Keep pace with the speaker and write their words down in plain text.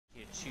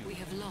it's you. We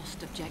have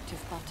lost objective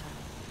butter.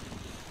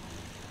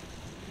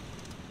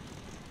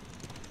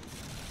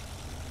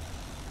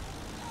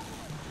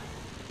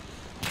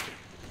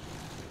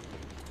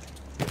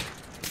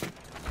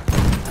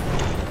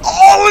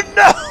 Oh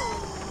no!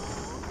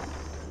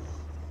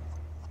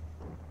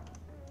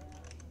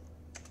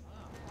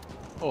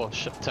 Oh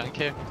shit, tank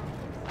here.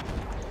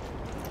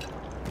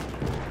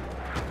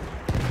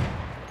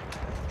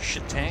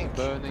 Shit tank.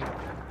 Burning.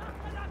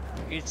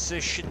 It's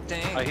a shit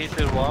tank. I hit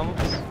it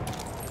once.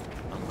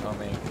 I'm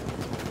coming.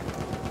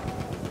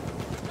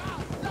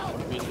 I'll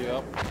build you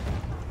up.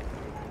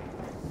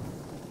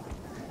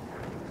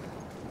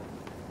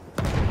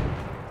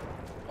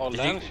 Oh,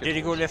 land ship. Did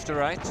he go left or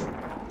right?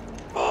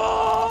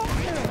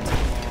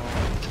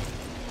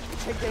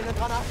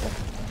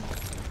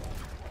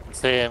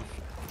 See him.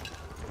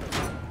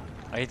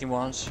 I hit him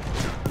once.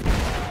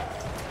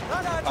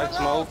 I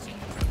smoke.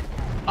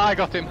 I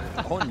got him.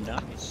 Oh,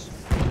 nice.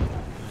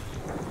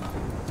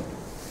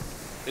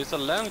 There's a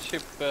land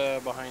ship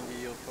behind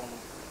you from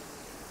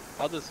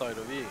other side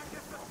of E.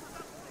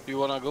 Do you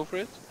wanna go for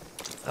it?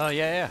 Oh,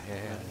 yeah.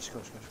 Let's go.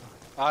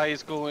 Ah,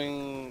 he's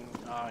going.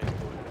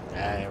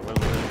 Yeah,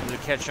 we'll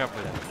catch up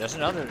with him. There's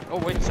another. Oh,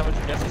 wait, somebody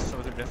left.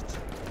 Somebody left.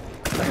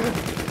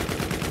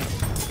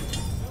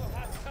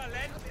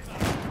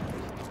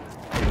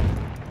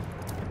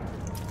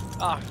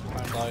 Ah,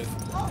 I died.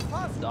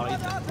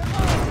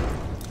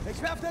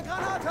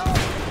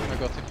 I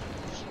got him.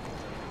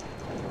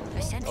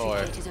 A sentry Oh,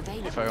 plate is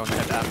available. if I only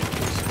had ammo.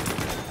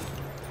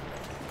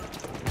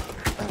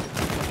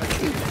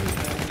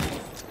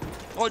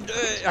 Oh,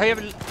 I have.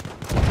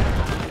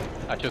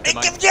 I killed the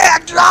mine.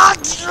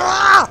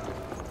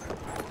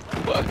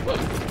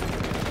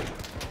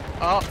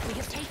 Oh, We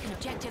have taken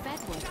objective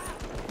Edward.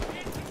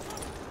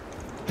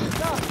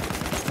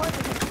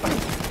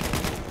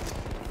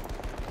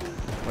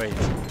 Wait.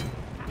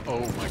 oh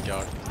my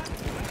god.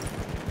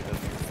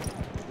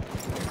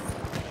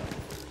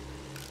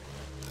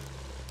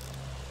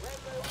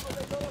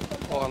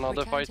 Oh,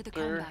 another Return to the fighter.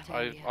 combat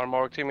area. Our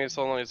mark team is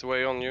on his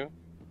way on you.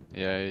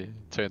 Yeah, he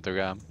turned to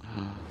ram.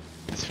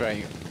 He's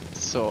trying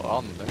so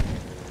on there.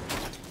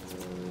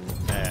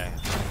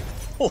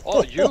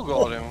 Oh, you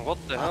got him. What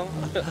the hell?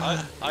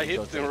 I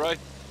hit him right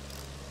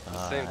at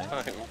the same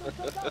time.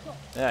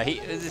 Yeah,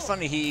 it's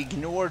funny, he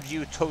ignored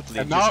you totally.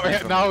 And just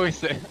went now from-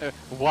 it's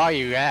why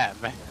you ram.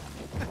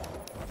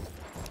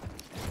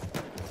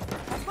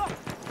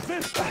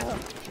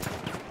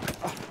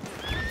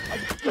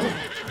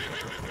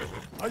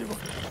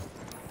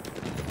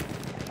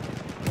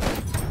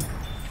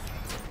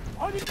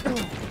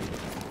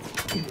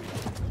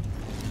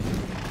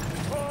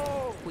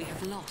 We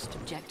have lost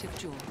objective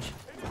George.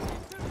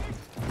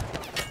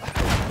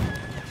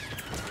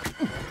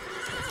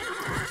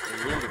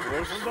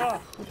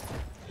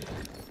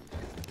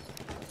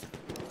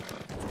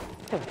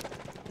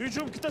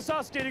 Hücum kıtası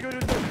askeri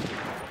görüldü.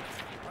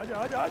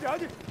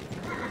 Hadi.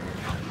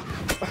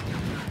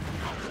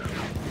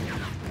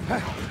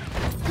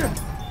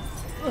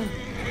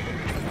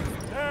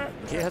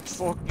 Get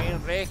fucking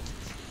wrecked.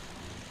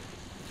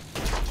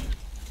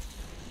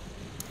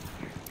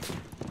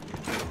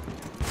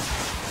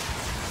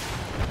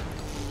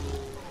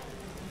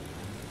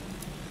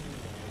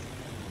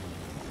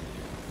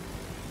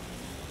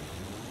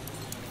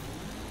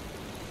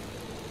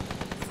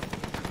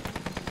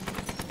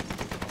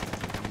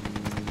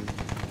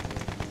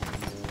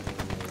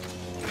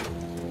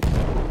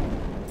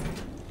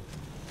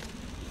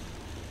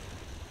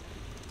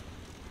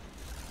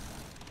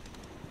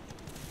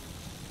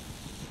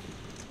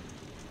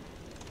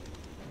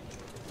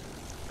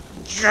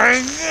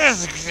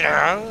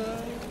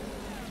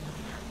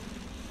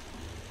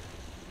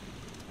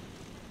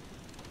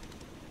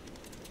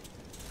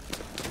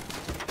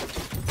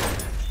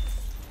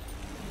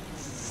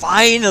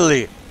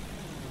 Finally!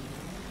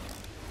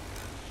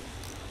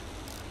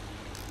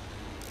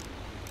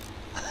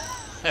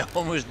 I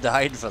almost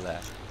died for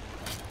that.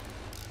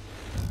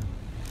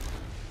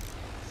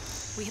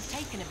 We have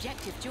taken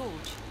objective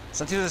George.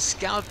 Samtidigt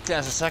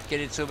scoutklassen suckar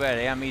det så bad.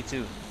 Yeah, me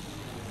too.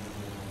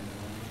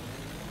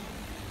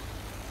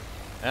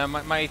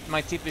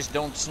 My tip is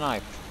don't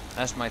snipe.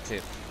 That's my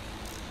tip.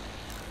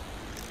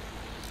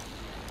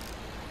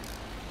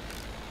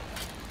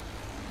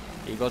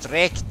 He got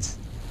wrecked.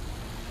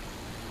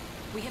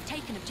 We have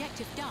taken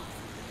objective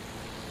Duff.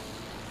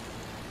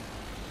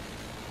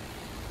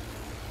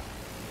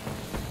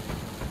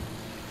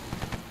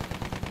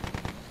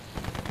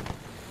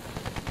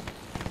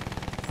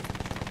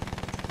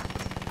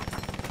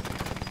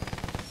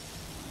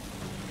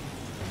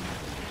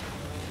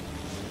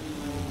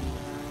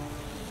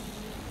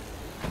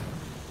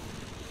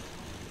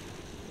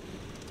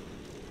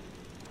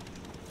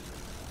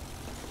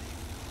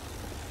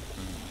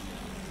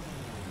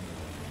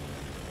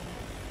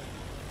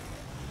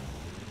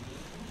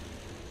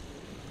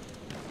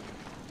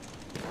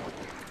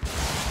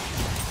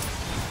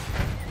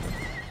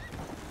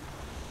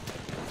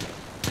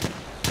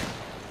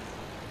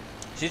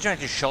 Is he trying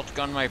to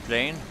shotgun my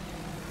plane?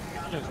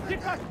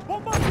 Dikkat!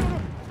 Bomba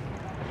atıyorum!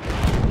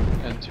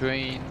 And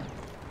train.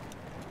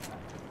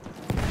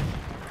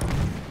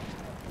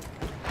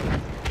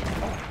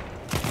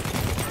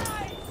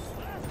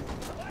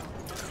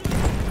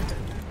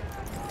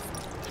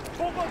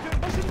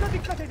 Bombardörün başında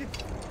dikkat edin.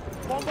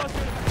 Bombardörün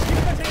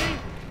dikkat edin.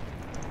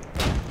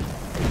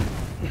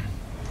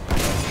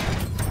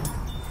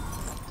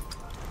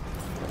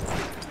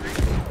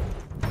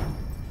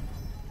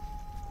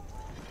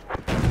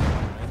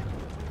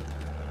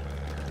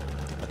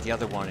 But the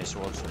other one is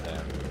also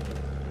there.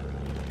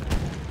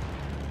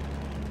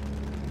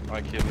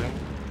 I killed him.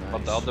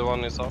 But the other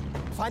one is up.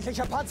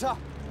 Feindlicher Panzer.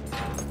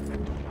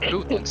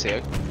 Oh, thanks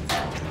here.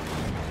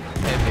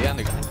 Heavy and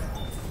again.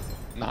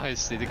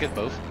 Nice, did you get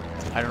both?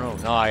 I don't know.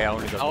 No, I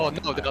only got Oh one.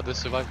 no, the other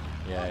survived.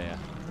 Yeah, yeah.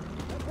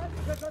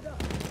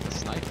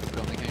 Sniper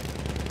coming here.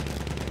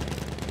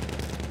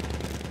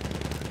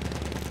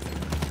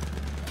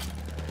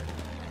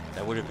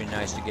 That would have been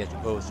nice to get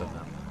both of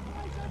them.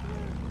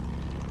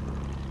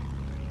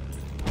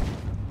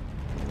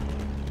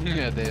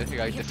 Yeah, the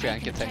guy, the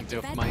flank attacked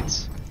of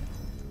mines.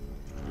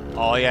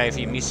 Oh yeah, if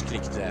he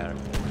misclicked there.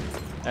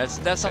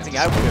 That's something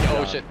I would have done.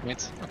 Oh shit,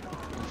 mates.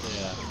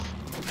 Yeah.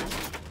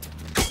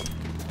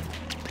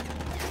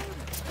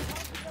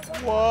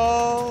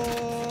 Whoa!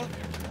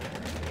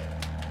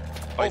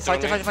 Oh,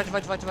 fight there. I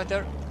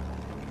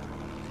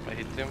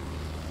hit him.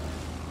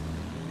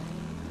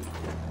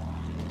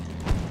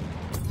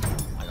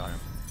 I got him.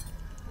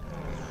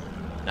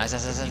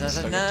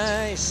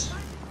 Nice.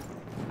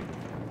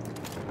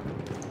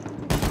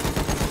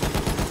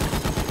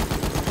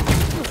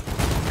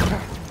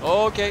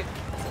 Okay.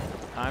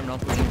 I'm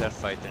not winning that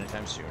fight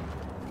anytime soon.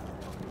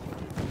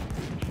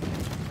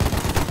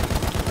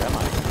 Am I?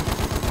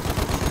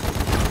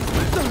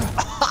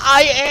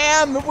 I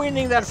am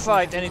winning that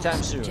fight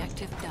anytime soon.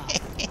 Objective done.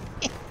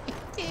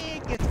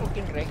 Get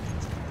fucking wrecked.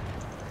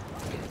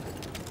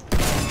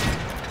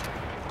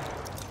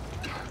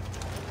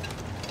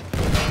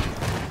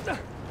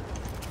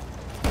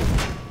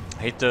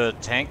 Hit the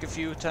tank a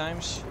few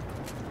times.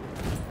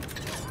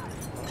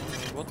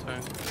 What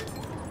time?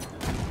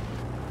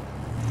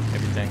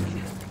 Every tank.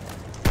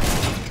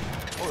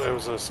 Oh, there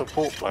was a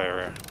support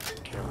player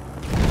here.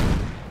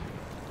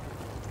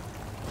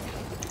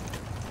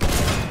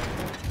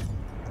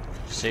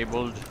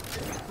 Disabled.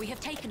 We have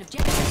taken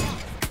objective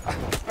Duff.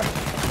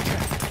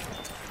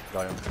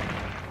 Got him.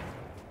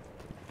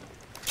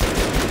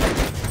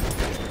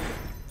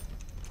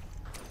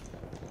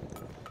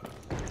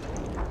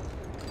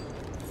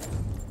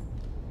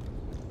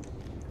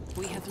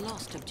 We have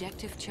lost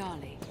objective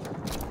Charlie.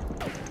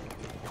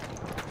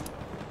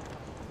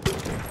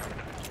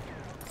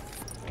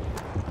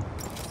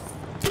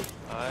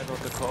 I got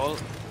the call.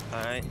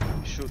 I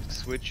should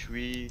switch.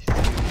 We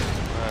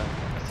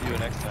see you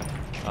next time.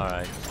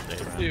 Alright.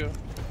 See you.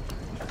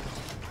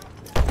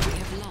 We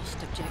have lost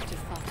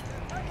objective Butter.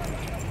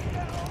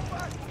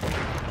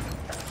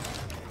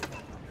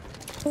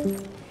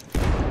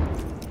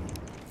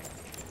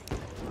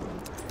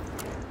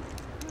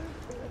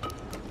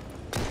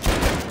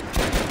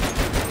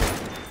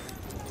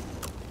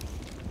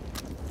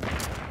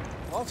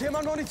 Braucht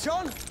jemand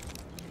Munition?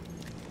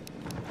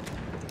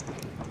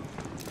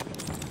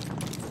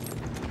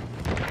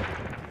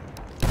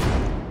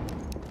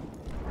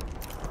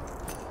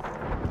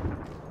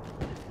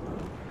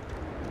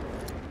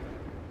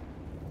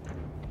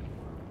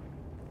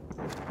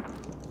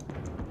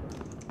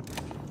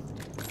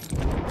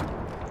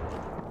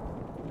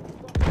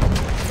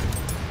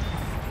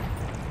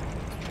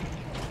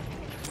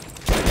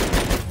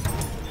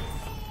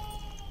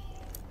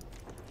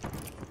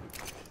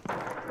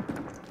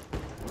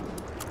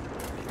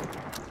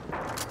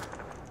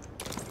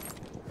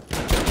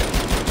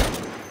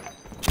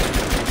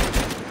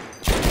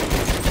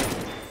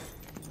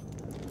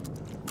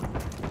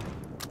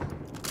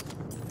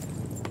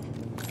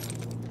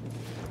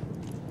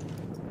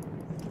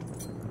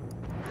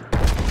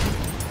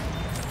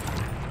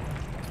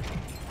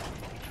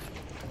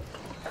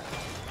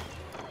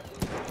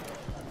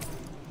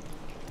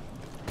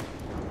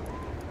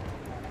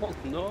 Oh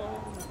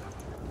no!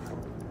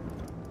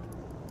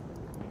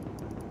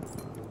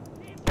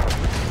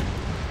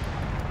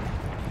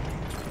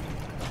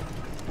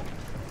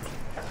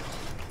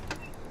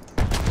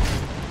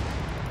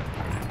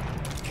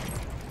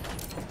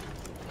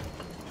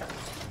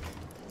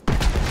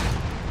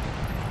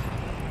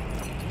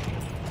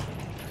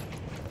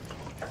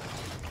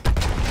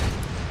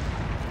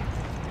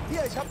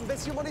 Hier, ich habe ein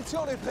bisschen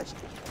Munition übrig.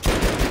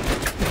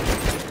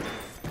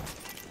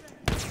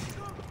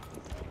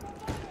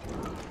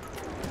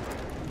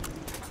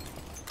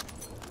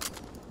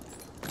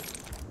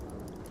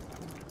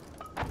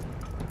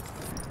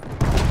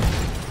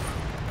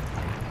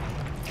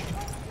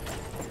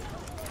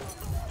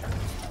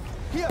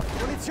 Hier,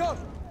 Munition!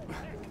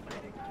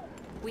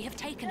 We have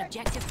taken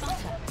objective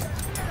Butter.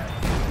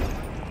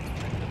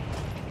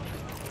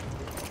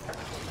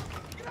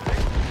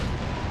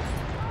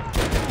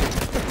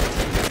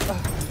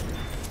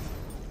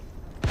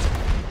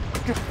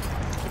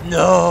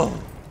 No!